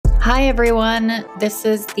Hi, everyone. This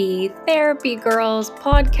is the Therapy Girls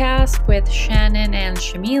podcast with Shannon and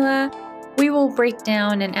Shamila. We will break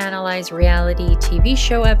down and analyze reality TV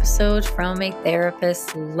show episodes from a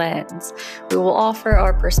therapist's lens. We will offer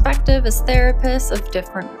our perspective as therapists of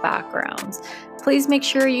different backgrounds. Please make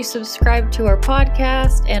sure you subscribe to our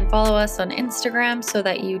podcast and follow us on Instagram so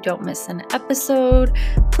that you don't miss an episode.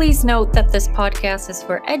 Please note that this podcast is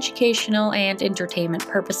for educational and entertainment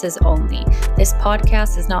purposes only. This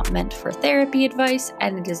podcast is not meant for therapy advice,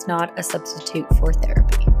 and it is not a substitute for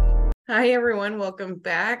therapy. Hi, everyone. Welcome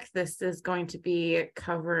back. This is going to be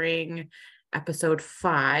covering episode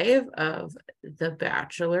 5 of The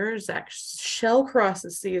Bachelor. Zach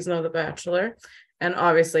Shellcross's season of The Bachelor. And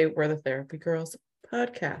obviously, we're the Therapy Girls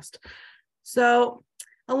podcast. So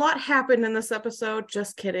a lot happened in this episode.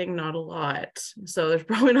 Just kidding, not a lot. So there's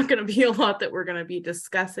probably not going to be a lot that we're going to be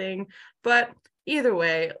discussing. But either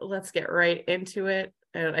way, let's get right into it.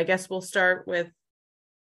 And I guess we'll start with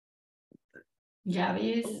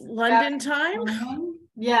Gabby's London time.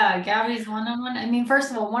 Yeah, Gabby's one-on-one. I mean,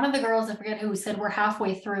 first of all, one of the girls, I forget who, said we're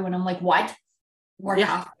halfway through, and I'm like, what? We're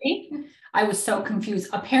halfway? I was so confused.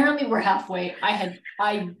 Apparently we're halfway.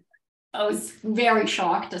 I was very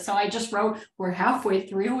shocked. So I just wrote, we're halfway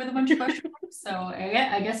through with a bunch of question marks. So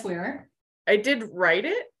I guess we are. I did write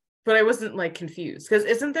it, but I wasn't like confused, because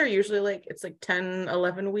isn't there usually like it's like 10,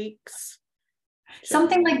 11 weeks?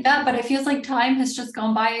 Something like that, but it feels like time has just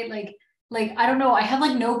gone by. Like I don't know. I have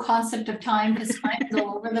like no concept of time because time is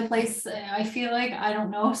all over the place. I feel like I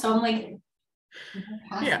don't know. So I'm like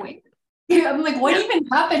halfway. Yeah. I'm like, what even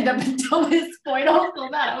happened up until this point? Also,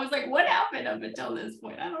 that I was like, what happened up until this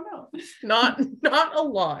point? I don't know. Not a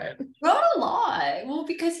lot. Not a lot. Well,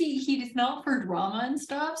 because he is not for drama and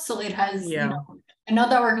stuff. So it has, you know, I know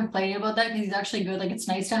that we're complaining about that because he's actually good. Like, it's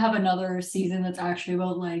nice to have another season that's actually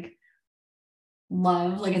about like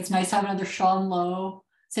love. Like, it's nice to have another Sean Lowe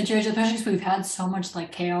situation, especially because we've had so much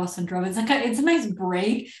like chaos and drama. It's like it's a nice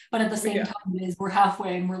break, but at the same time, it is we're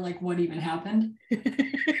halfway and we're like, what even happened?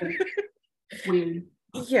 Weird.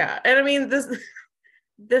 Yeah, and I mean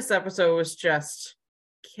this episode was just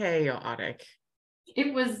chaotic.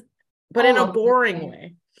 It was, but in a boring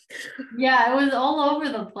way. Yeah, it was all over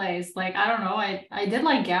the place. Like, I don't know. I did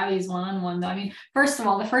like Gabby's one-on-one though. I mean, first of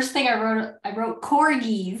all, the first thing I wrote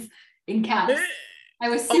corgis in caps. I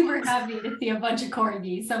was super happy to see a bunch of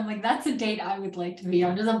corgis. So I'm like, that's a date I would like to be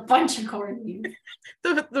on. Just a bunch of corgis.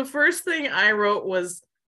 The first thing I wrote was,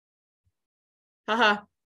 haha,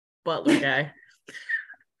 Butler guy.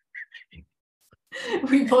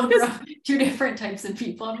 We both wrote two different types of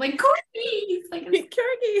people. I'm like, corgis! Like,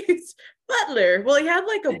 corgis. Butler. Well, he had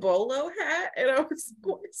like a bolo hat, and I was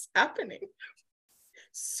like, what's happening?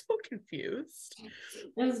 So confused.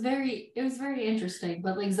 It was very interesting,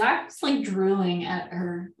 but like Zach was like drooling at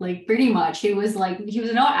her, like pretty much. He was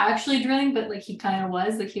not actually drooling, but like he kind of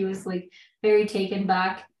was. Like he was like very taken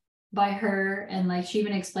back by her, and like she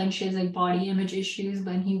even explained she has like body image issues,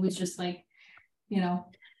 but he was just like, you know,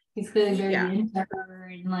 he's clearly very into her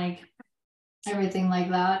and like everything like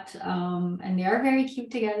that. And they are very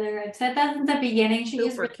cute together. I've said that since the beginning. She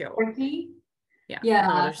is really quirky. Yeah.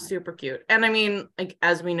 No, they're super cute. And I mean, like,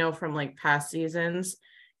 as we know from like past seasons,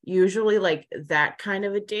 usually like that kind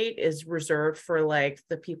of a date is reserved for like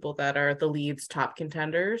the people that are the lead's top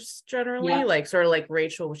contenders generally. Like sort of like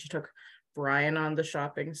Rachel when she took Brian on the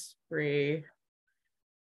shopping spree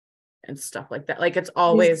and stuff like that. Like, it's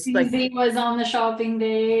always Susie like was on the shopping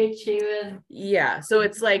date. She was so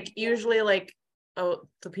it's like usually like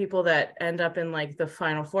the people that end up in like the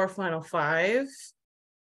final 4, final 5,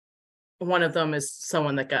 one of them is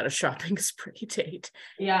someone that got a shopping spree date.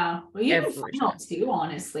 Yeah, well, even final 2,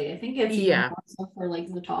 honestly, I think it's also for like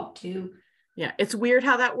the top 2. Yeah, it's weird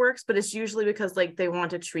how that works, but it's usually because like they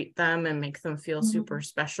want to treat them and make them feel super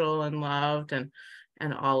special and loved and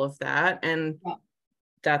all of that, and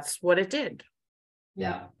that's what it did.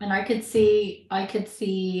 Yeah, and I could see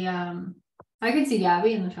Gabby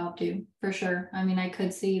in the top 2 for sure. I mean, I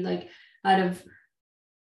could see like out of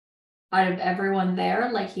everyone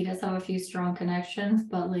there, like he does have a few strong connections,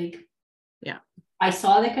 but like I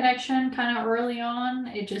saw the connection kind of early on.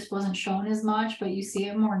 It just wasn't shown as much, but you see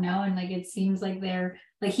it more now, and like it seems like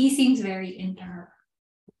he seems very into her.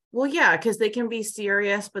 Well, yeah, because they can be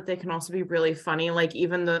serious, but they can also be really funny. Like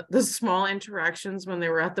even the small interactions when they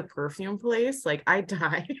were at the perfume place, like I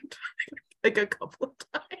died like a couple of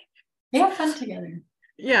times. They have fun together.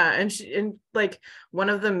 Yeah, and like one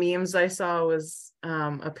of the memes I saw was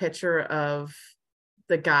a picture of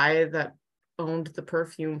the guy that owned the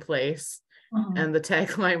perfume place, and the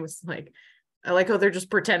tagline was like, I like how they're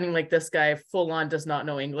just pretending like this guy full on does not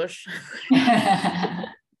know English.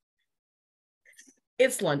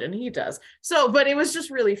 It's London, he does. So, but it was just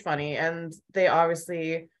really funny, and they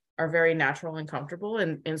obviously are very natural and comfortable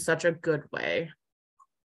in such a good way.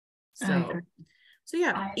 So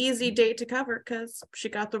yeah, easy date to cover because she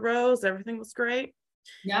got the rose, everything was great.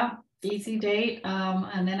 Yeah, easy date.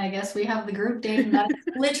 And then I guess we have the group date, and that's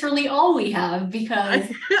literally all we have because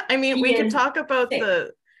I mean, we could talk about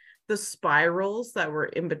the spirals that were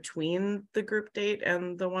in between the group date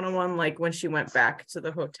and the one-on-one, like when she went back to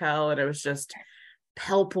the hotel and it was just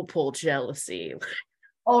palpable jealousy.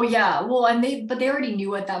 Oh yeah, well, and they already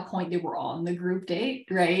knew at that point they were on the group date,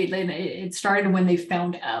 right? And it started when they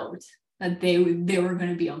found out that they were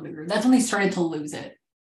going to be on the group. That's when they started to lose it,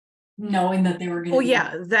 knowing that they were going to. Oh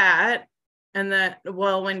yeah, that. And that,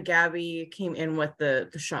 well, when Gabby came in with the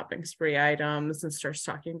shopping spree items and starts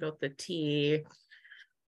talking about the tea.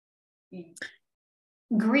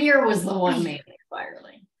 Greer was the one mainly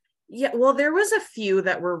spiraling. Yeah, well, there was a few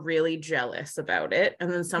that were really jealous about it.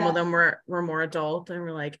 And then some of them were more adult and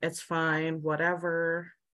were like, it's fine,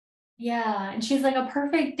 whatever. Yeah, and she's like, a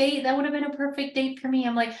perfect date. That would have been a perfect date for me.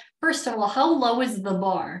 I'm like, first of all, how low is the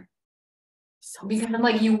bar? So because I'm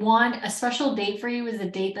like, you want a special date for you is a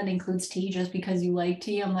date that includes tea just because you like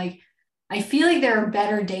tea. I'm like, I feel like there are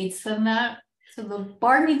better dates than that. So the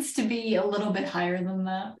bar needs to be a little bit higher than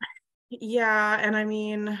that. Yeah, and I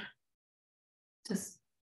mean, just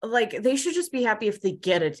like they should just be happy if they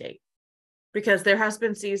get a date, because there has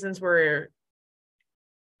been seasons where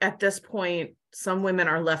at this point some women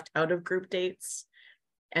are left out of group dates,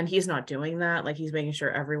 and he's not doing that. Like, he's making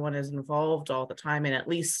sure everyone is involved all the time and at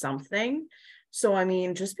least something. So I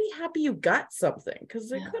mean, just be happy you got something,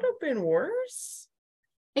 because it could have been worse.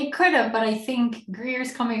 It could have, but I think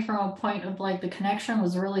Greer's coming from a point of like the connection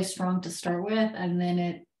was really strong to start with, and then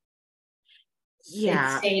it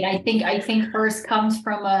stayed. I think hers comes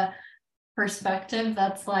from a perspective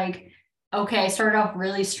that's like, okay, I started off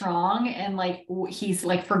really strong, and like he's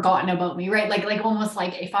like forgotten about me, right? Like almost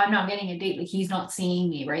like if I'm not getting a date, like he's not seeing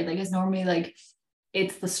me, right? Like it's normally like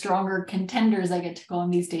it's the stronger contenders that get to go on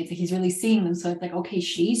these dates. Like he's really seeing them, so it's like, okay,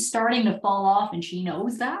 she's starting to fall off, and she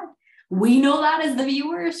knows that. We know that as the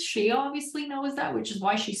viewers. She obviously knows that, which is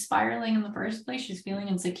why she's spiraling in the first place. She's feeling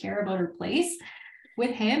insecure about her place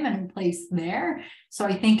with him and her place there. So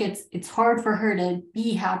I think it's hard for her to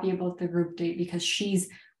be happy about the group date because she's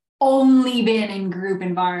only been in group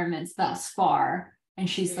environments thus far, and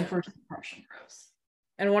she's the first impression.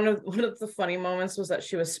 And one of the funny moments was that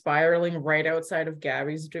she was spiraling right outside of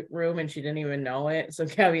Gabby's room and she didn't even know it. So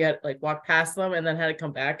Gabby had like walked past them and then had to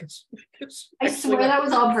come back. I swear that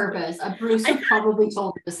was on purpose. Bruce probably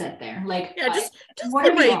told her to sit there. Like, yeah, just sit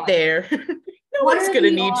right there. No one's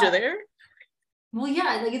gonna need you there. Well,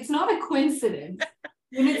 yeah, like it's not a coincidence.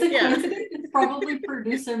 When it's a coincidence, it's probably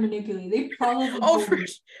producer manipulated. They probably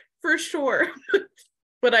for sure.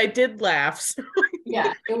 But I did laugh. So.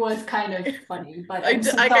 Yeah, it was kind of funny. But I'm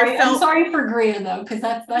sorry for Greer though, because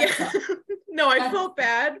that's no, I felt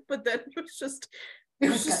bad, but then it was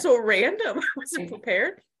just so random. I wasn't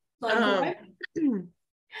prepared. But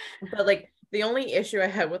like the only issue I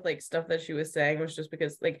had with like stuff that she was saying was just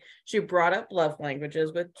because like she brought up love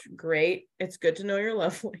languages, which great. It's good to know your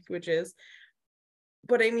love languages.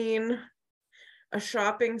 But I mean, a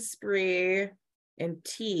shopping spree and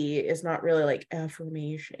tea is not really like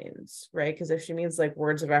affirmations, right? Because if she means like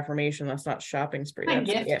words of affirmation, that's not shopping spree. That's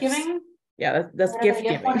gift giving. Yeah, that's gift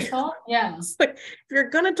giving. Yeah. Like, if you're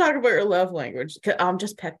gonna talk about your love language,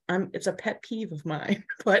 it's a pet peeve of mine.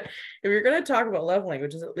 But if you're gonna talk about love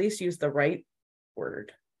languages, at least use the right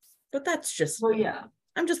word. But that's just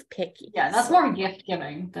I'm just picky. Yeah, that's more gift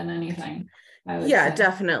giving than anything. Yeah,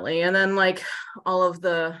 definitely. And then like all of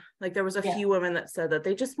the like there was a few women that said that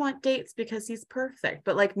they just want dates because he's perfect,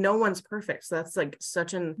 but like no one's perfect. So that's like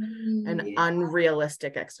such an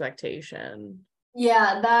unrealistic expectation.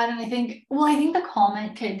 Yeah, that, and I think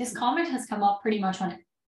this comment has come up pretty much on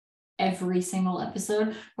every single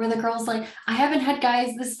episode where the girl's like, I haven't had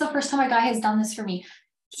guys, this is the first time a guy has done this for me.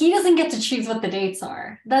 He doesn't get to choose what the dates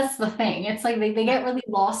are. That's the thing. It's like they get really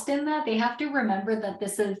lost in that. They have to remember that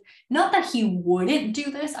this is not that he wouldn't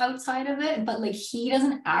do this outside of it, but like he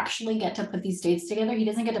doesn't actually get to put these dates together. He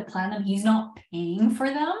doesn't get to plan them. He's not paying for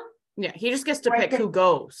them. Yeah, he just gets to pick who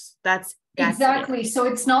goes. That's exactly. So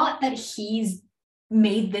it's not that he's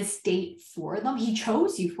made this date for them. He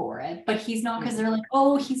chose you for it, but he's not, because they're like,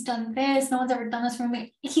 oh, he's done this. No one's ever done this for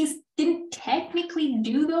me. He didn't technically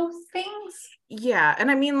do those things. Yeah, and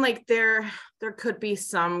I mean, like there could be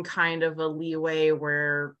some kind of a leeway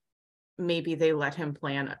where maybe they let him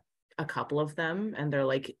plan a couple of them, and they're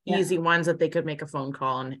like easy ones that they could make a phone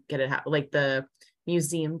call and get it like the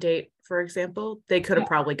museum date for example, they could have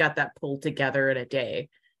probably got that pulled together in a day.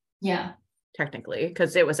 Yeah. Technically,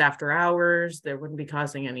 because it was after hours, there wouldn't be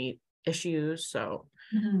causing any issues. So,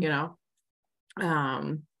 you know,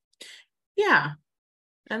 yeah.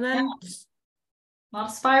 And then a lot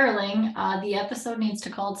of spiraling. The episode needs to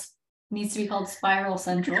be called Spiral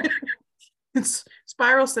Central. It's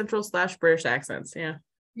Spiral Central / British accents. Yeah.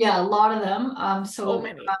 Yeah, a lot of them. So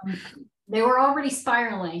many. They were already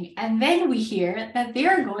spiraling, and then we hear that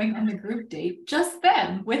they're going on the group date, just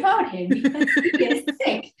them, without him, because he is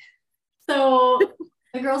sick. So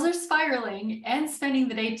the girls are spiraling and spending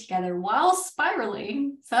the day together while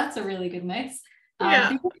spiraling. So that's a really good mix. They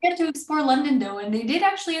did get to explore London though, and they did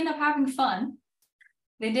actually end up having fun.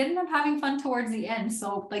 They did end up having fun towards the end.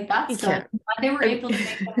 So like that's good. They were able to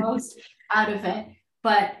make the most out of it.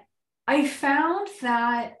 But I found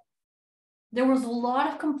that there was a lot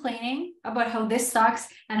of complaining about how this sucks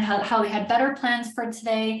and how they had better plans for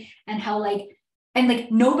today and how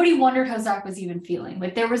nobody wondered how Zach was even feeling.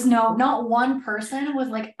 Like there was not one person was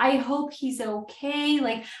like, I hope he's okay.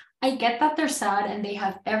 Like I get that they're sad and they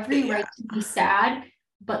have every right to be sad,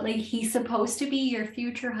 but like he's supposed to be your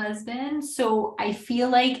future husband. So I feel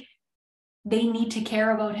like they need to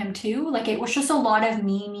care about him too. Like it was just a lot of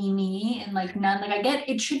me, and like none. Like I get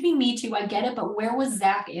it should be me too. I get it, but where was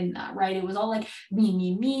Zach in that? Right? It was all like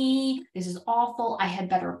me. This is awful. I had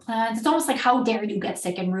better plans. It's almost like how dare you get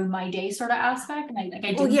sick and ruin my day sort of aspect. And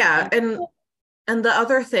I didn't. And the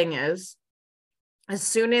other thing is, as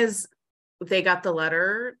soon as they got the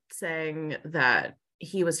letter saying that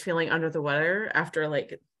he was feeling under the weather after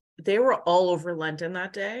like they were all over London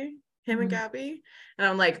that day, him and Gabby, and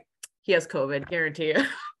I'm like, he has COVID, guarantee you.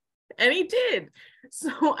 And he did.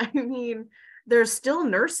 So, I mean, there's still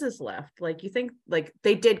nurses left. Like, you think, like,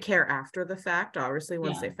 they did care after the fact, obviously,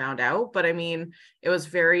 once they found out. But, I mean, it was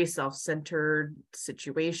very self-centered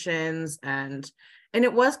situations. And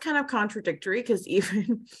it was kind of contradictory because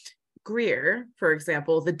even Greer, for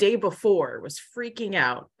example, the day before was freaking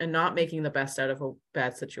out and not making the best out of a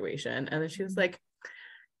bad situation. And then she was like,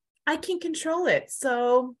 I can control it.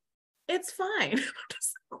 So, it's fine.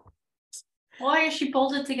 Well, yeah, she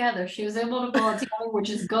pulled it together. She was able to pull it together,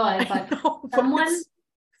 which is good. But someone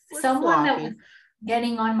that was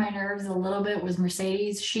getting on my nerves a little bit was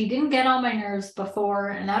Mercedes. She didn't get on my nerves before,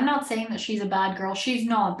 and I'm not saying that she's a bad girl. She's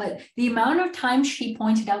not. But the amount of times she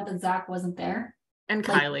pointed out that Zach wasn't there, and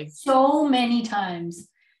Kylie, so many times.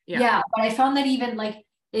 Yeah, but I found that even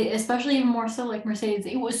especially even more so like Mercedes,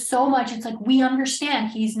 it was so much. It's like we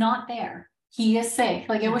understand he's not there. He is sick.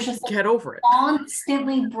 Like it was just get over it.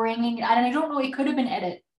 Constantly bringing it. And I don't know, it could have been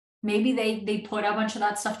edit. Maybe they put a bunch of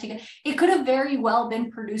that stuff together. It could have very well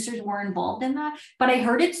been producers were involved in that. But I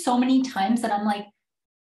heard it so many times that I'm like,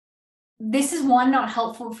 this is one, not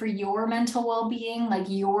helpful for your mental well-being. Like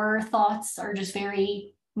your thoughts are just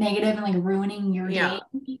very negative and like ruining your day.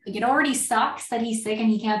 Like it already sucks that he's sick and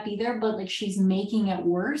he can't be there, but like she's making it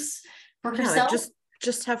worse for herself. Like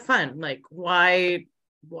just have fun. Like why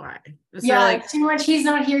it's like too much he's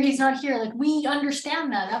not here like we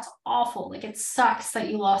understand that's awful, like it sucks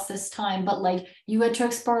that you lost this time, but like you had to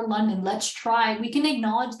explore London. We can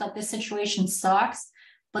acknowledge that this situation sucks,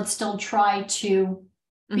 but still try to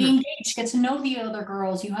be engaged, get to know the other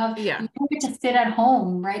girls. You don't get to sit at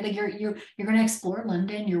home, right? Like you're gonna explore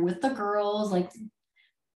London, you're with the girls, like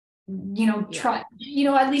try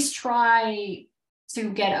at least try to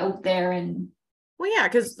get out there. And well, yeah,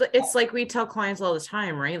 because it's like we tell clients all the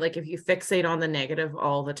time, right? Like if you fixate on the negative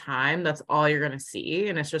all the time, that's all you're going to see.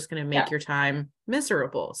 And it's just going to make your time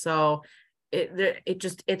miserable. So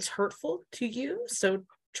it's hurtful to you. So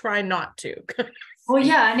try not to. Well,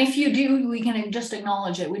 yeah. And if you do, we can just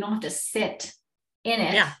acknowledge it. We don't have to sit in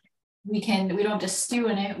it. Yeah. We don't have to stew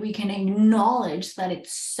in it. We can acknowledge that it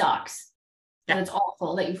sucks, that it's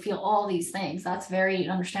awful, that you feel all these things. That's very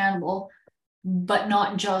understandable, but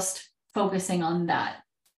not just focusing on that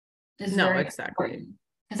is very exactly,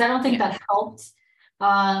 because I don't think that helped.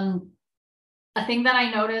 A thing that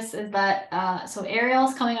I noticed is that so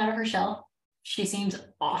Ariel's coming out of her shell. She seems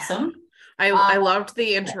awesome. I loved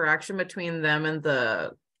the interaction between them and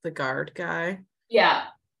the guard guy. Yeah,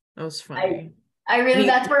 that was funny. I really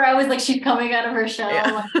that's where I was like, she's coming out of her shell.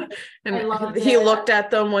 Yeah. And he looked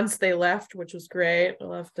at them once they left, which was great. I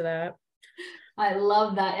loved that. I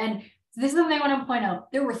love that. And this is something I want to point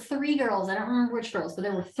out. There were 3 girls, I don't remember which girls, but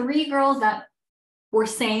there were 3 girls that were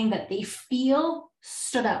saying that they feel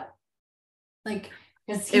stood up. Like,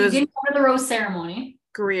 because he didn't go to the rose ceremony.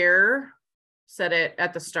 Greer said it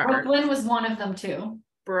at the start. Brooklyn was one of them too.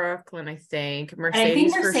 Brooklyn, I think.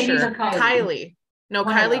 Mercedes for sure. Kylie. No,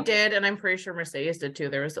 Kylie did, and I'm pretty sure Mercedes did too.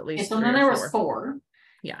 There was at least 3 then there was 4.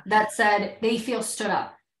 Yeah. that said they feel stood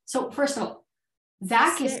up. So first of all,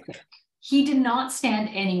 Zach is sick. He did not stand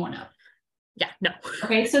anyone up. Yeah, no.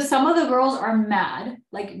 Okay, so some of the girls are mad.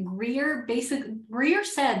 Like Greer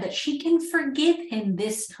said that she can forgive him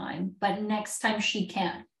this time, but next time she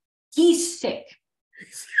can't. He's sick.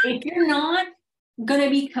 If you're not gonna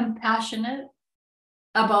be compassionate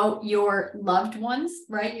about your loved ones,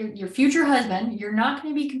 right? Your future husband, you're not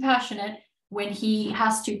gonna be compassionate when he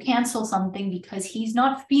has to cancel something because he's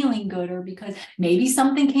not feeling good, or because maybe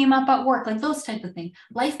something came up at work, like those type of things.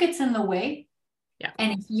 Life gets in the way. Yeah.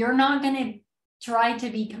 And if you're not going to try to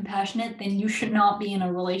be compassionate, then you should not be in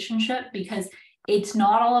a relationship, because it's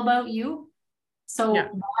not all about you. So Yeah.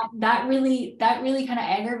 that really kind of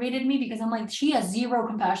aggravated me, because I'm like, she has zero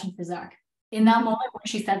compassion for Zach. In that moment when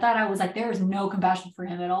she said that, I was like, there is no compassion for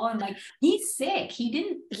him at all. And like, he's sick. He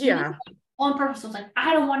didn't on purpose. I was like,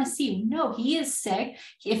 I don't want to see you. No, he is sick.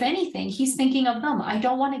 If anything, he's thinking of them. I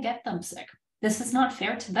don't want to get them sick. This is not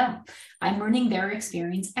fair to them. I'm ruining their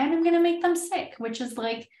experience and I'm going to make them sick, which is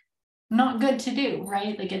like not good to do,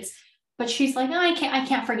 right? Like but she's like, no, I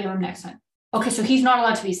can't forgive him next time. Okay, so he's not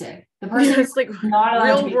allowed to be sick. The person it's like not allowed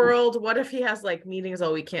real to be world. What if he has like meetings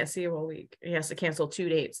all week, can't see him all week? He has to cancel 2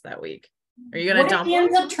 dates that week. Are you gonna dump him? What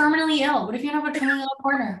if he ends up terminally ill? What if you have a terminally ill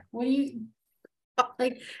partner? What do you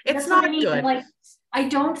like? It's not good. Like, I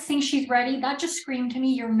don't think she's ready. That just screamed to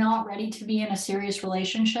me, you're not ready to be in a serious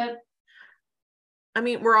relationship. I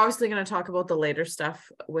mean, we're obviously going to talk about the later stuff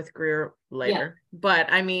with Greer later, but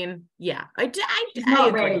I mean, yeah, I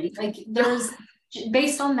agree. Ready. Like there's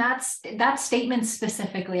based on that statement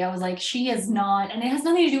specifically, I was like, she is not, and it has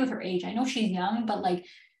nothing to do with her age. I know she's young, but like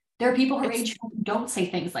there are people her age who don't say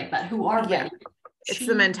things like that, who are ready. It's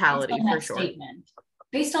the mentality for sure.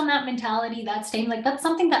 Based on that mentality, that statement, like that's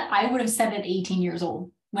something that I would have said at 18 years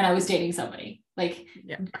old when I was dating somebody. Like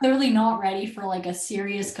clearly not ready for like a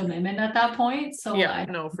serious commitment at that point. So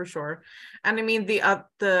no, for sure. And I mean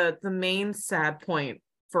the main sad point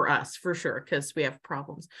for us, for sure, because we have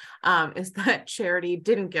problems, is that Charity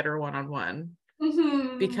didn't get her one-on-one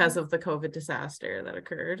because of the COVID disaster that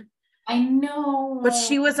occurred. I know. But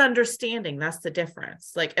she was understanding. That's the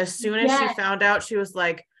difference. Like as soon as she found out, she was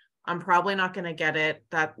like, I'm probably not going to get it.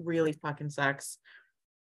 That really fucking sucks.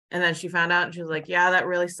 And then she found out and she was like, yeah, that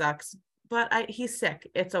really sucks. But he's sick.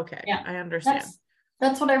 It's okay. Yeah, I understand.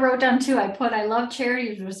 That's what I wrote down too. I love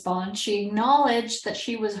Charity's response. She acknowledged that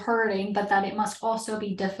she was hurting, but that it must also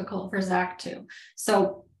be difficult for Zach too.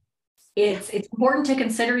 So it's important to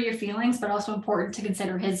consider your feelings, but also important to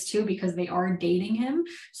consider his too, because they are dating him.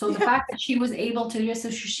 So the fact that she was able to so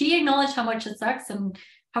she acknowledged how much it sucks and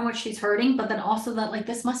how much she's hurting, but then also that like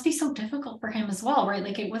this must be so difficult for him as well, right?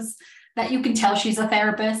 Like it was that you can tell she's a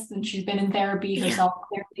therapist and she's been in therapy herself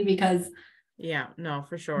clearly, because no,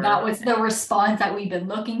 for sure. That was the response that we've been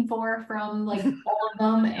looking for from like all of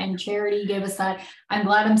them. And Charity gave us that. I'm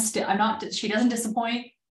glad she doesn't disappoint.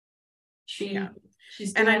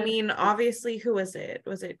 She's and I mean, obviously, who was it?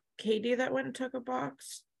 Was it Katie that went and took a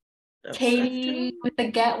box? Katie with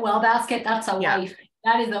the get well basket. That's a wife.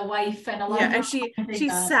 That is a wife. And a lot of and she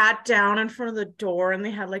sat down in front of the door and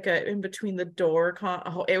they had like a in between the door.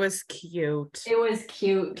 It was cute. It was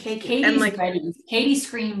cute. Katie's ready. Katie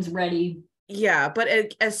screams ready. Yeah, but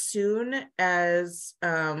as soon as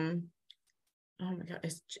oh my god,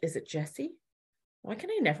 is it Jesse? Why can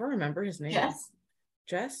I never remember his name?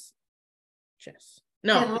 Jess.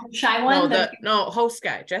 No, the shy one. No, host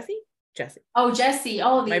guy. Jesse. Oh, Jesse.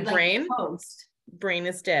 Oh, my brain. Host. Brain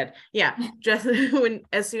is dead. Yeah, Jesse.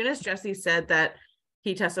 As soon as Jesse said that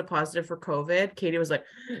he tested positive for COVID, Katie was like,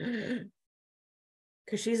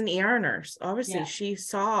 because she's an ER nurse. Obviously, she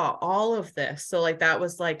saw all of this, so like that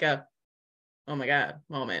was like a oh my god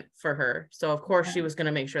moment for her. So of course she was going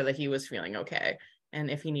to make sure that he was feeling okay,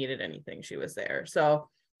 and if he needed anything, she was there. So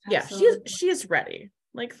she is ready.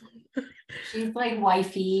 Like she's like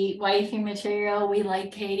wifey material. We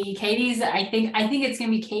like Katie. Katie's I think it's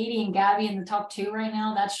gonna be Katie and Gabby in the top 2 right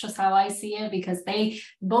now. That's just how I see it, because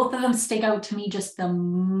both of them stick out to me just the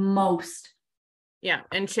most. Yeah,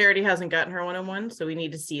 and Charity hasn't gotten her one-on-one, so we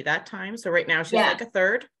need to see that time. So right now she's like a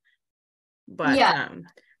third. But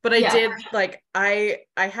but I did like I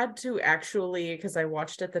had to actually, because I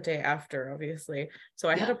watched it the day after, obviously. So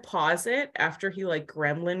I had to pause it after he like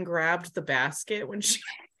gremlin grabbed the basket when she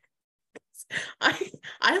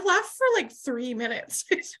I laughed for like 3 minutes.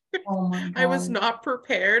 Oh my God. I was not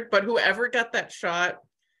prepared, but whoever got that shot,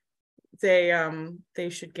 they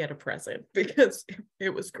should get a present because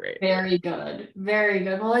it was great. Very good.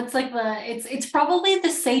 Well, it's like it's probably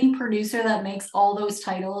the same producer that makes all those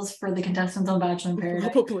titles for the contestants on Bachelor in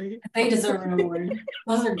Paradise. Probably. They deserve an award.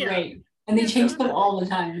 Those are great. And they change them all the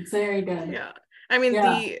time. It's very good. Yeah. I mean,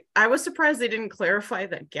 Yeah. I was surprised they didn't clarify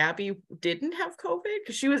that Gabby didn't have COVID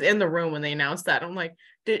because she was in the room when they announced that. I'm like,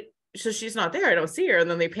 so she's not there. I don't see her. And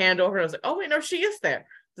then they panned over and I was like, oh wait, no, she is there.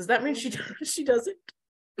 Does that mean she doesn't?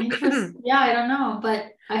 Interesting. Yeah, I don't know, but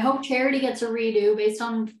I hope Charity gets a redo based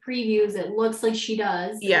on previews. It looks like she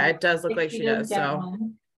does. Yeah, it does look like she does. get So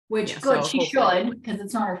one, which yeah, good, so she hopefully. should, because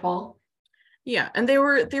it's not her fault. Yeah, and they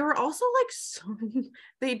were also like so,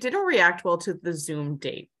 they didn't react well to the Zoom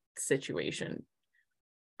date situation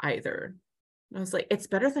either. I was like, it's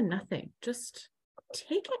better than nothing. Just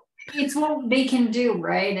take it. It's what they can do,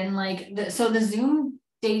 right? And like so the Zoom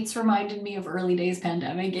dates reminded me of early days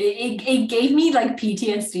pandemic. It gave me like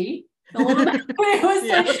PTSD a little bit. It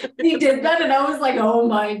was like he did that, and I was like, oh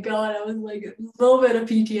my god, I was like a little bit of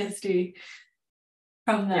PTSD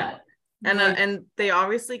from that. Yeah. And they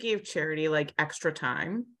obviously gave Charity like extra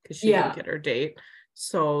time because she didn't get her date.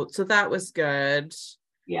 So that was good.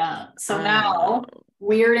 Yeah. So now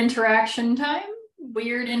weird interaction time.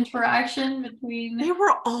 Weird interaction between. They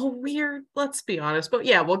were all weird, let's be honest. But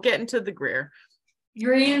yeah, we'll get into the Greer.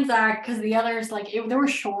 Greer and Zach, because the others like they were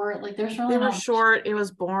short. Like there's really they were short. It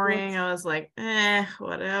was boring. I was like,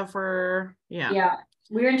 whatever. Yeah. Yeah.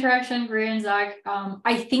 Weird interaction, Greer and Zach.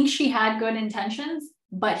 I think she had good intentions,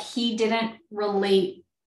 but he didn't relate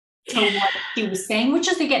to what he was saying, which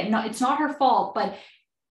is again, it's not her fault, but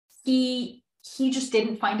he just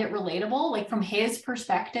didn't find it relatable. Like from his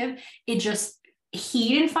perspective, he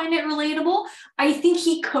didn't find it relatable. I think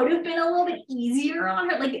he could have been a little bit easier on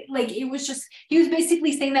her. Like it was just, he was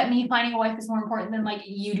basically saying that me finding a wife is more important than like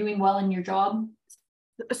you doing well in your job.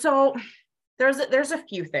 So there's a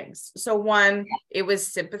few things. So one, it was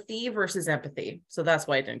sympathy versus empathy. So that's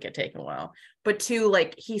why it didn't get taken well. But two,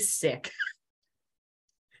 like he's sick.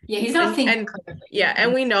 Yeah, he's not thinking.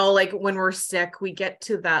 And we know like when we're sick, we get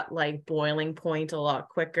to that like boiling point a lot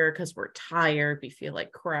quicker because we're tired, we feel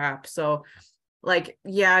like crap. So like,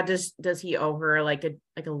 yeah, does he owe her like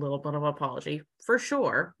a little bit of apology? For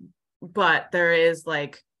sure. But there is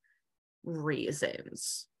like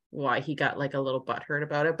reasons why he got like a little butthurt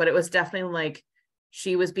about it. But it was definitely like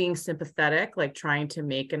she was being sympathetic, like trying to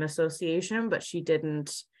make an association, but she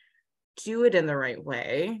didn't do it in the right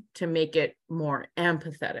way to make it more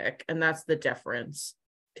empathetic. And that's the difference,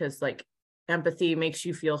 because like empathy makes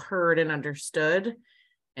you feel heard and understood,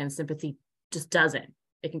 and sympathy just doesn't.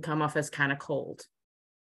 It can come off as kind of cold.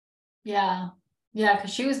 Yeah,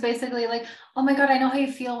 because she was basically like, oh my god, I know how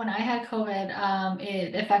you feel. When I had COVID,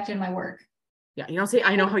 it affected my work. Yeah, you don't say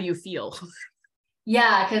I know how you feel.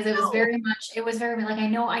 Yeah, because it was very like I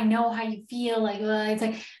know how you feel. Like it's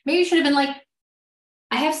like maybe you should have been like,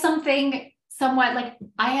 I have something somewhat like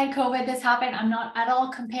I had COVID, this happened. I'm not at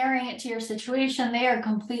all comparing it to your situation. They are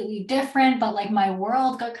completely different, but like my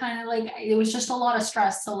world got kind of like, it was just a lot of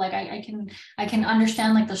stress. So like I can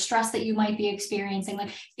understand like the stress that you might be experiencing.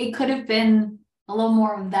 Like it could have been a little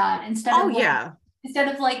more of that instead of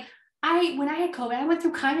like when I had COVID, I went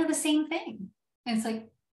through kind of the same thing. And it's like,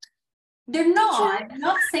 they're not. I'm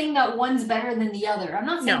not saying that one's better than the other. I'm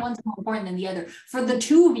not saying one's more important than the other. For the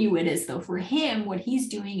two of you, it is though. For him, what he's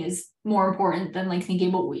doing is more important than like thinking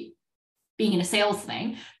about being in a sales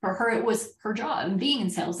thing. For her, it was her job and being in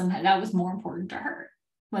sales, and that was more important to her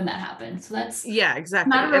when that happened. So that's exactly.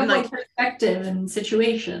 Matter of like perspective and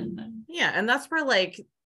situation. Yeah, and that's where like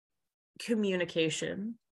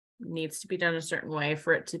communication needs to be done a certain way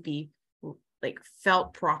for it to be like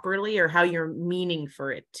felt properly, or how you're meaning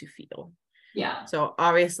for it to feel. Yeah. So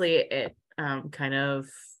obviously it kind of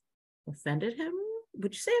offended him.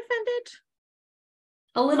 Would you say offended?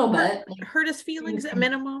 A little bit. Hurt his feelings at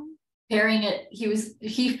minimum. Comparing it,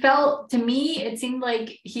 he felt, to me, it seemed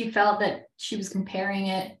like he felt that she was comparing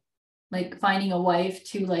it, like finding a wife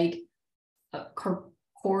to like a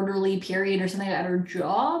quarterly period or something at her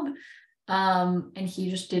job. And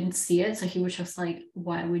he just didn't see it. So he was just like,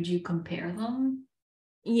 why would you compare them?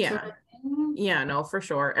 Yeah. Sort of yeah, no, for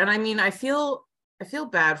sure. And I mean, I feel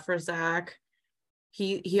bad for Zach.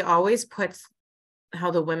 He always puts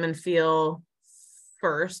how the women feel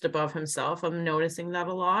first above himself. I'm noticing that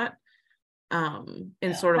a lot.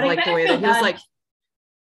 In sort of like the way that he was like,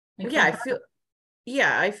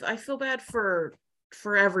 I feel bad for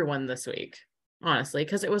everyone this week, honestly,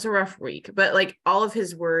 because it was a rough week. But like all of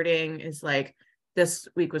his wording is like, this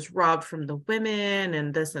week was robbed from the women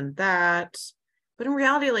and this and that. But in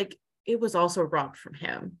reality, like it was also robbed from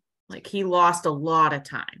him. Like he lost a lot of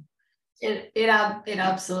time. It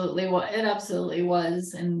absolutely was. It absolutely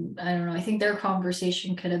was. And I don't know, I think their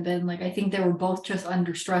conversation could have been like, I think they were both just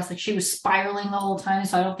under stress. Like she was spiraling the whole time.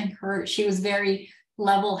 So I don't think she was very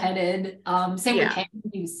level-headed. Same with him,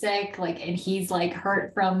 he was sick, like, and he's like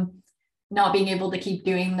hurt from not being able to keep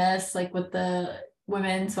doing this, like with the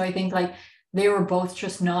women. So I think like they were both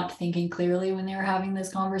just not thinking clearly when they were having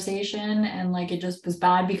this conversation, and like it just was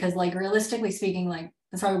bad because like realistically speaking, like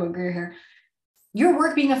let's talk about Greer here. Your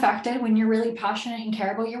work being affected when you're really passionate and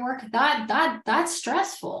care about your work, that's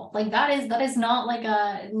stressful. Like that is not like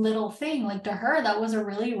a little thing. Like to her, that was a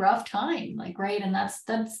really rough time. Like, right. And that's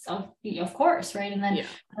of course, right. And then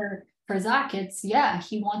for Zach, it's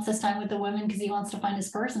he wants this time with the women because he wants to find his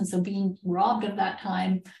person. So being robbed of that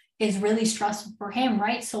time is really stressful for him,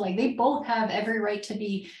 right? So like they both have every right to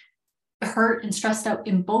be hurt and stressed out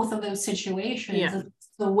in both of those situations. Yeah.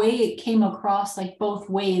 The way it came across, like both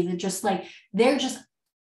ways, it just like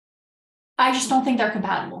I just don't think they're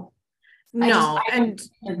compatible. No, and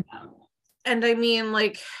I mean,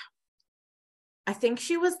 like, I think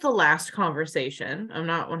she was the last conversation. I'm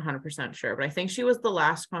not 100% sure, but I think she was the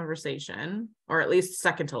last conversation, or at least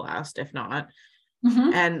second to last, if not.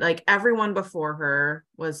 And like everyone before her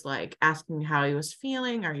was like asking how he was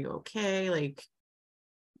feeling. Are you okay? Like,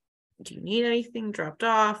 do you need anything dropped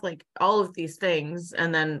off? Like all of these things.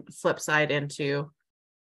 And then flip side into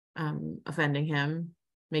offending him,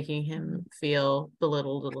 making him feel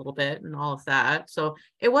belittled a little bit and all of that. So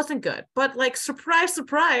it wasn't good, but like, surprise,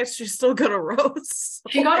 surprise, she still got a rose.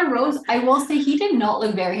 She got a rose. I will say he did not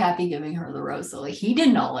look very happy giving her the rose. So like he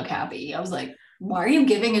did not look happy. I was like, why are you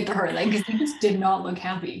giving it to her then? Because he just did not look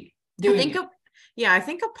happy doing it. I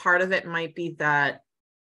think a part of it might be that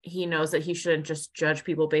he knows that he shouldn't just judge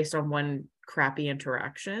people based on one crappy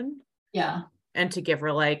interaction. Yeah. And to give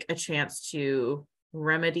her like a chance to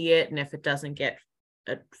remedy it. And if it doesn't get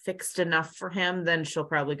fixed enough for him, then she'll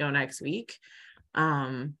probably go next week.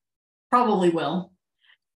 Probably will.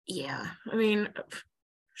 Yeah. I mean,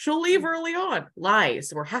 she'll leave early on.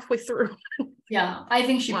 Lies. We're halfway through. Yeah. I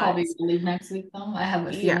think she probably will leave next week though. I have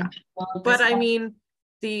a feeling. Yeah. But I mean,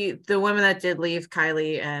 the women that did leave,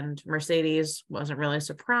 Kylie and Mercedes, wasn't really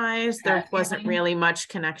surprised. There wasn't really much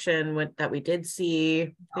connection with that we did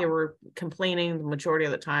see. They were complaining the majority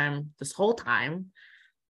of the time, this whole time.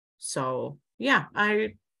 So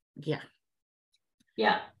I agree.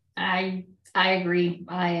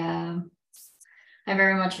 I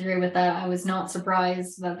very much agree with that. I was not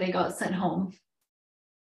surprised that they got sent home.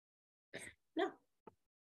 No.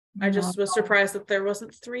 I just was surprised that there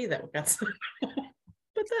wasn't 3 that got sent home.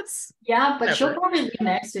 But that's but she'll probably leave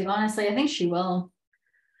next week. Honestly, I think she will.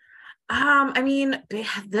 I mean,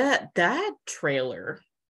 that trailer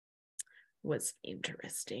was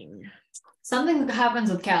interesting. Something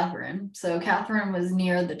happens with Catherine. So Catherine was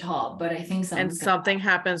near the top, but I think something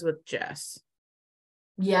happens with Jess.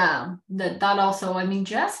 Yeah, that also. I mean,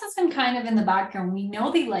 Jess has been kind of in the background. We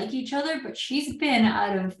know they like each other, but she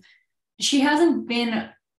hasn't been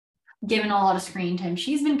given a lot of screen time.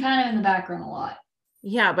 She's been kind of in the background a lot.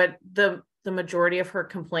 Yeah, but the majority of her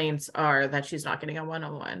complaints are that she's not getting a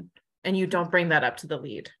one-on-one, and you don't bring that up to the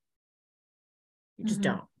lead. You just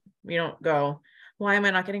don't. You don't go, why am I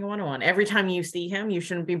not getting a one-on-one? Every time you see him, you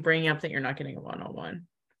shouldn't be bringing up that you're not getting a one-on-one.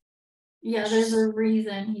 Yeah, there's a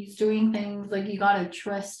reason he's doing things. Like, you gotta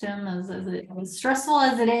trust him. As stressful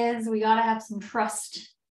as it is, we gotta have some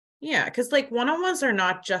trust. Yeah, because like one-on-ones are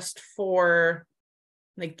not just for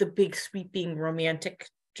like the big sweeping romantic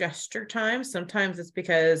gesture time. Sometimes it's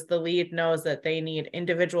because the lead knows that they need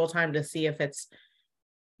individual time to see if it's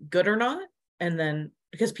good or not. And then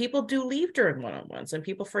because people do leave during one-on-ones, and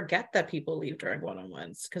people forget that people leave during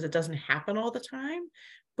one-on-ones because it doesn't happen all the time,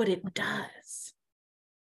 but it does.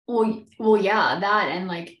 Well, yeah, that, and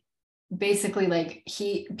like basically like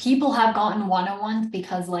people have gotten one-on-ones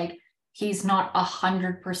because like he's not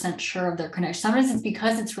 100% sure of their connection. Sometimes it's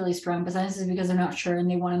because it's really strong, but sometimes it's because they're not sure and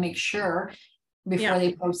they want to make sure before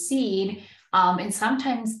they proceed. And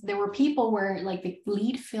sometimes there were people where like the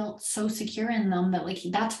lead felt so secure in them that like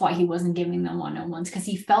that's why he wasn't giving them one-on-ones, because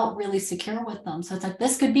he felt really secure with them. So it's like,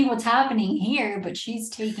 this could be what's happening here, but she's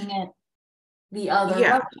taking it the other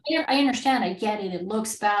way. I understand, I get it, it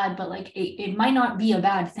looks bad, but like it might not be a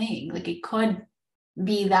bad thing. Like it could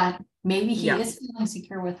be that maybe he is feeling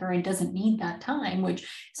secure with her and doesn't need that time, which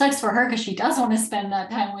sucks for her because she does want to spend that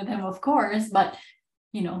time with him, of course, but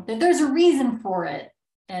you know, there's a reason for it.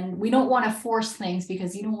 And we don't want to force things,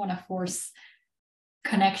 because you don't want to force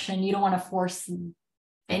connection. You don't want to force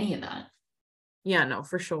any of that. Yeah, no,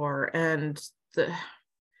 for sure. And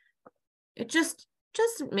it just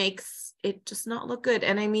makes it just not look good.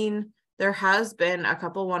 And I mean, there has been a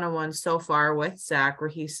couple one-on-ones so far with Zach where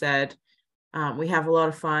he said, we have a lot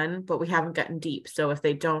of fun, but we haven't gotten deep. So if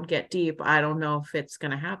they don't get deep, I don't know if it's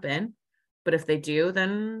going to happen. But if they do,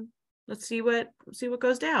 then let's see what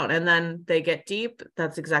goes down. And then they get deep.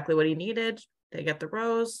 That's exactly what he needed. They get the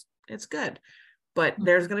rose. It's good. But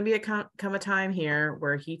there's going to be come a time here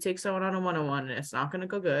where he takes someone on a one-on-one and it's not going to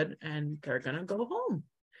go good and they're going to go home.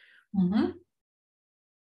 Mm-hmm.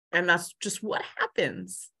 And that's just what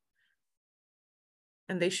happens.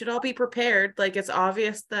 And they should all be prepared. Like, it's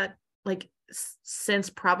obvious that, like, since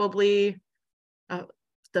probably the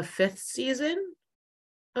 5th season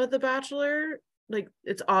of The Bachelor, like,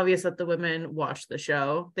 it's obvious that the women watch the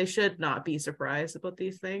show. They should not be surprised about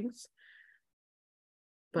these things.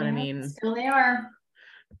 But I mean, still they are.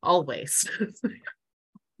 Always.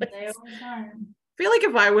 They always are. I feel like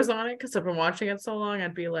if I was on it, because I've been watching it so long,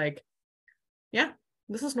 I'd be like, yeah,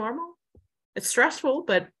 this is normal. It's stressful,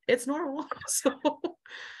 but it's normal. So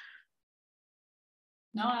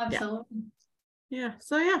No, absolutely. yeah.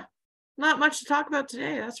 So yeah, not much to talk about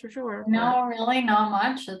today, that's for sure. No, really not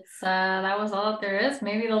much. It's that was all that there is.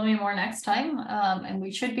 Maybe there'll be more next time. And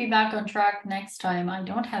we should be back on track next time. I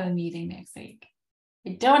don't have a meeting next week.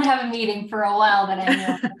 I don't have a meeting for a while that I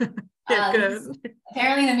know. Yeah, good.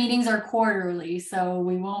 Apparently the meetings are quarterly, so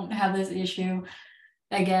we won't have this issue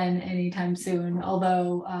again anytime soon.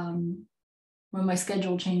 Although when my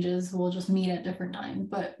schedule changes, we'll just meet at different times.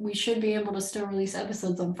 But we should be able to still release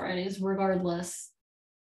episodes on Fridays regardless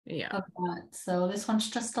of that. So this one's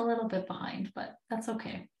just a little bit behind, but that's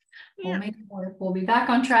okay. We'll make it work. We'll be back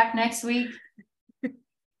on track next week.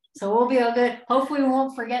 So we'll be all good. Hopefully we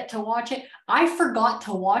won't forget to watch it. I forgot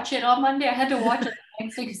to watch it on Monday. I had to watch it the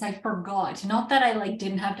next day because I forgot. Not that I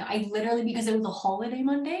didn't have to. I literally, because it was a holiday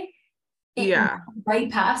Monday, it went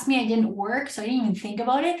right past me. I didn't work, so I didn't even think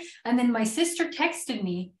about it. And then my sister texted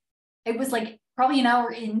me. It was like probably an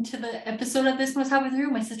hour into the episode of This Must Happen Through.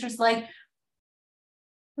 My sister's like,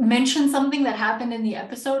 mentioned something that happened in the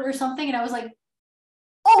episode or something. And I was like,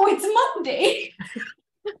 oh, it's Monday.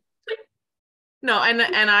 No, and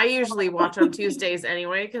I usually watch on Tuesdays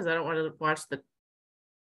anyway because I don't want to watch the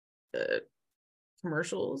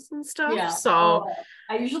commercials and stuff. Yeah. So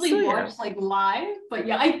I usually watch live, but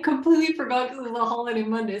I completely forgot because it was a holiday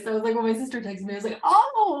Monday. So I was like, when my sister texted me, I was like,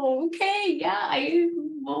 oh, okay, I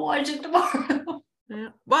will watch it tomorrow. Yeah,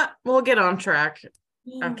 but we'll get on track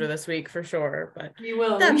after this week for sure. But you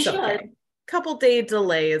will. That's okay. Couple day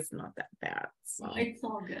delay is not that bad. So it's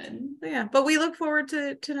all good. Yeah, but we look forward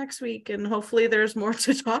to next week and hopefully there's more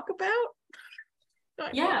to talk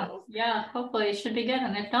about. Yeah, hopefully it should be good.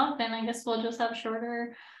 And if not, then I guess we'll just have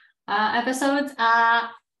shorter episodes.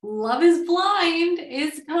 Love is Blind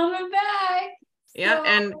is coming back. Yeah,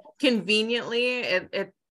 and conveniently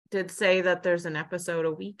it did say that there's an episode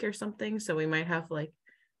a week or something, so we might have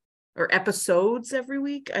or episodes every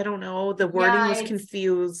week. I don't know. The wording was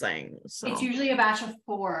confusing. So it's usually a batch of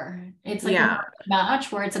 4. It's like a batch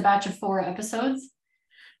where it's a batch of 4 episodes.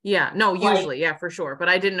 Yeah, no, usually, for sure. But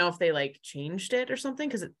I didn't know if they changed it or something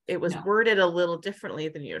because it was worded a little differently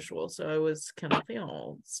than usual. So I was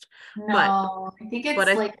confused. No, I think it's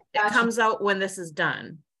it comes out when this is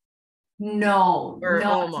done. No, or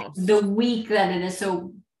almost the week that it is.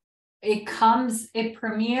 So it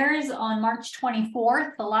premieres on March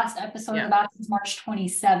 24th. The last episode of the batch is March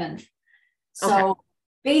 27th. So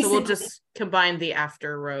basically, we'll just combine the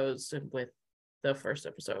after Rose with the first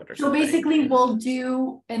episode or something. So basically we'll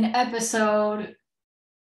do an episode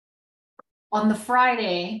on the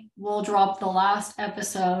Friday. We'll drop the last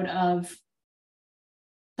episode of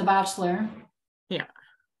The Bachelor. Yeah.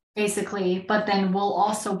 Basically, but then we'll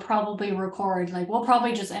also probably record, we'll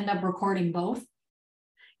probably just end up recording both.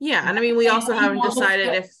 Yeah, and I mean, we also haven't decided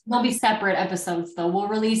if they'll be separate episodes though. We'll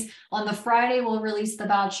release on the Friday, we'll release The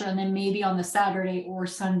Bachelor, and then maybe on the Saturday or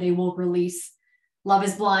Sunday we'll release Love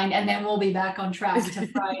is Blind, and then we'll be back on track to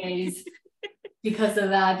Fridays because of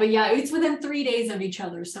that. But it's within 3 days of each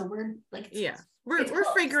other, so we're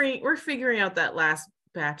we're figuring out that last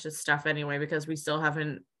batch of stuff anyway, because we still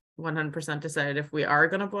haven't 100% decided if we are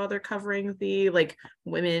going to bother covering the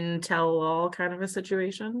women tell all kind of a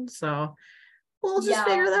situation. So we'll just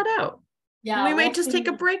figure that out. Yeah, we might just take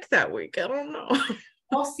a break that week. I don't know.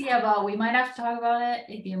 We'll see about. We might have to talk about it.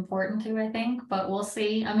 It'd be important to, I think, but we'll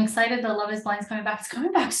see. I'm excited that Love is Blind is coming back. It's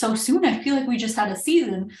coming back so soon. I feel like we just had a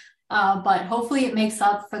season, but hopefully it makes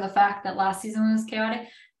up for the fact that last season was chaotic.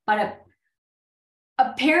 But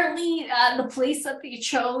apparently, the place that they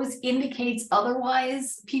chose indicates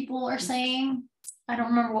otherwise. People are saying. I don't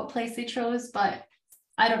remember what place they chose, but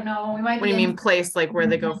I don't know. We might. What do you mean place? Where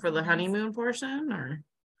they go for the honeymoon portion, or?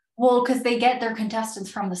 Well, because they get their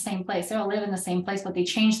contestants from the same place. They all live in the same place, but they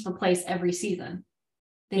change the place every season.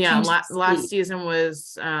 Last season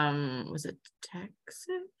was it Texas?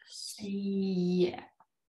 Yeah.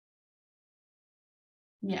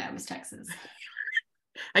 Yeah, it was Texas.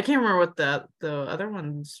 I can't remember what the other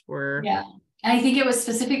ones were. Yeah. And I think it was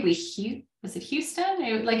specifically was it Houston?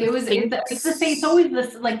 It's the same. It's always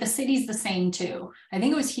the city's the same too. I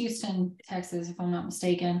think it was Houston, Texas, if I'm not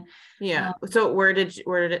mistaken. Yeah. So where did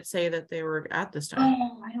it say that they were at this time?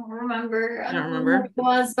 Oh, I don't remember. I don't remember. What it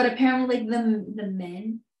was, but apparently like the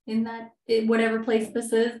men in that whatever place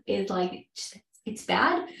this is like it's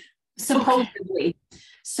bad. Supposedly. Okay.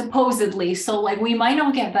 Supposedly. So like we might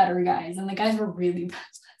not get better guys, and the guys were really bad.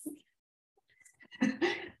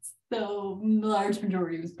 So the large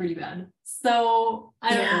majority was pretty bad. So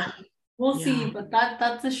I don't know. We'll see. But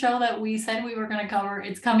that's a show that we said we were going to cover.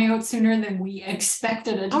 It's coming out sooner than we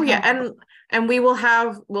expected it to. Oh yeah, and we'll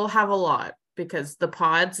have a lot, because the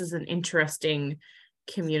pods is an interesting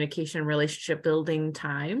communication relationship building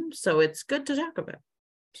time. So it's good to talk about.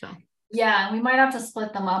 So yeah, we might have to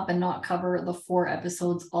split them up and not cover the 4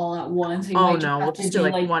 episodes all at once. We'll just do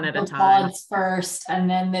like one at a time. Pods first, and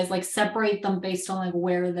then there's like separate them based on like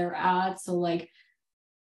where they're at. So like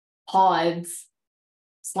pods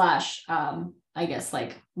 / I guess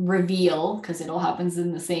like reveal, because it all happens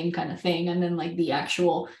in the same kind of thing, and then like the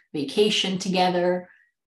actual vacation together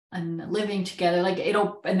and living together, like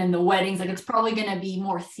and then the weddings, like it's probably going to be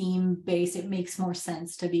more theme based. It makes more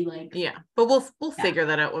sense to be like, yeah, but we'll figure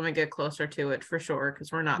that out when we get closer to it for sure,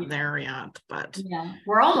 because we're not there yet, but yeah,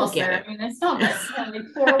 we're almost there. I mean, it's not necessarily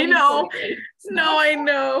 4 I know. No, I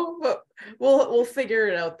know, but we'll figure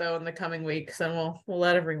it out though in the coming weeks, and we'll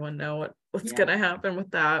let everyone know what's gonna happen with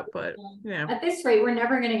that. But yeah, at this rate we're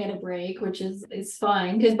never gonna get a break, which is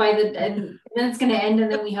fine, because by and then it's gonna end,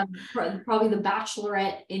 and then we have probably the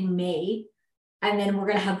Bachelorette in May, and then we're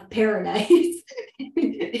gonna have Paradise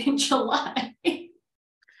in July.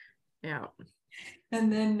 Yeah,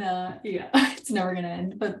 and then it's never gonna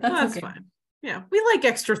end, but that's okay. Fine. Yeah, we like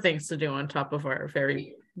extra things to do on top of our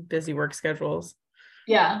very busy work schedules.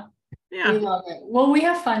 Yeah. Yeah, we love it. Well, we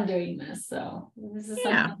have fun doing this, so this is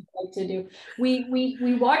something we like to do.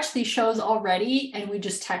 We watch these shows already, and we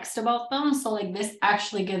just text about them. So like this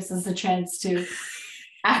actually gives us a chance to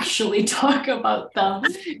actually talk about them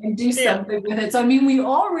and do something with it. So I mean, we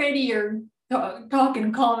already are talk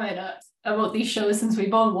and comment about these shows since we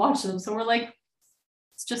both watched them. So we're like,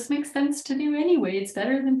 it just makes sense to do anyway. It's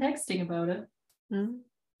better than texting about it. Mm-hmm.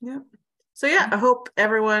 Yeah. So yeah, I hope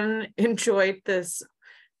everyone enjoyed this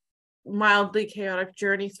mildly chaotic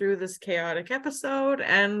journey through this chaotic episode,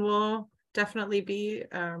 and we'll definitely be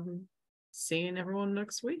seeing everyone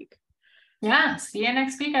next week. Yeah, see you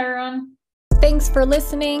next week, everyone. Thanks for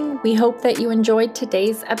listening. We hope that you enjoyed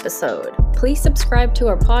today's episode. Please subscribe to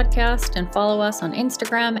our podcast and follow us on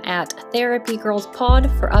Instagram at Therapy Girls Pod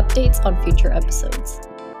for updates on future episodes.